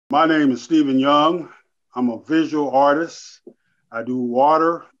My name is Stephen Young. I'm a visual artist. I do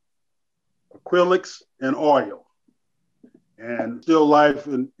water, acrylics, and oil. And still life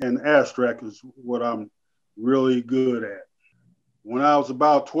and abstract is what I'm really good at. When I was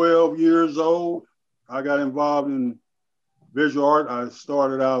about 12 years old, I got involved in visual art. I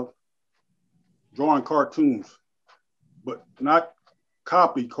started out drawing cartoons, but not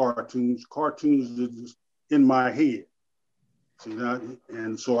copy cartoons, cartoons that was in my head. See that?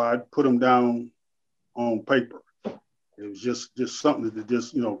 And so I put them down on paper. It was just something that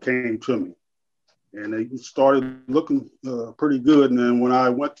just came to me, and they started looking pretty good. And then when I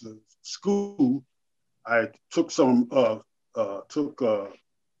went to school, I took some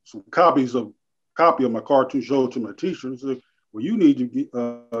copy of my cartoon, showed to my teacher, and said, "Well, you need to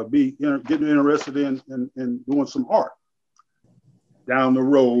be getting interested in doing some art." Down the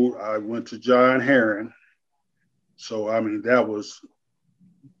road, I went to John Herron. So I mean, that was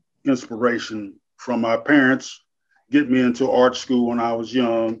inspiration from my parents getting me into art school when I was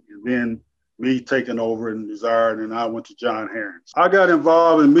young, and then me taking over and desired, and I went to John Herron. I got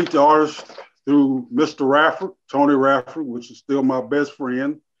involved in Meet the Artist through Mr. Rafford, Tony Rafford, which is still my best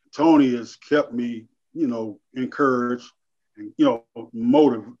friend. Tony has kept me, encouraged and,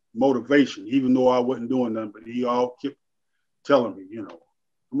 motivation, even though I wasn't doing nothing, but he all kept telling me,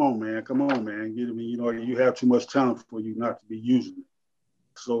 come on, man, get me, you have too much talent for you not to be using it.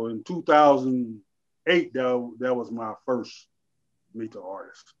 So in 2008, that was my first Meet the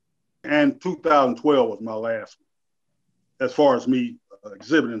Artist. And 2012 was my last one, as far as me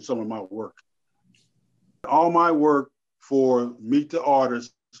exhibiting some of my work. All my work for Meet the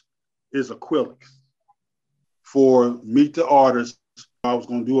Artist is acrylics. For Meet the Artist, I was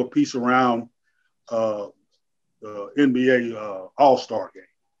going to do a piece around the NBA All-Star game.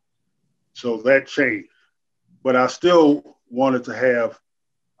 So that changed. But I still wanted to have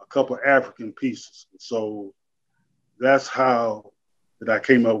a couple of African pieces. So that's how that I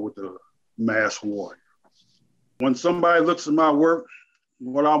came up with the Masked Warrior. When somebody looks at my work,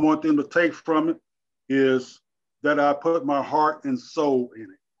 what I want them to take from it is that I put my heart and soul in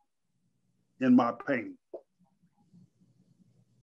it, in my painting.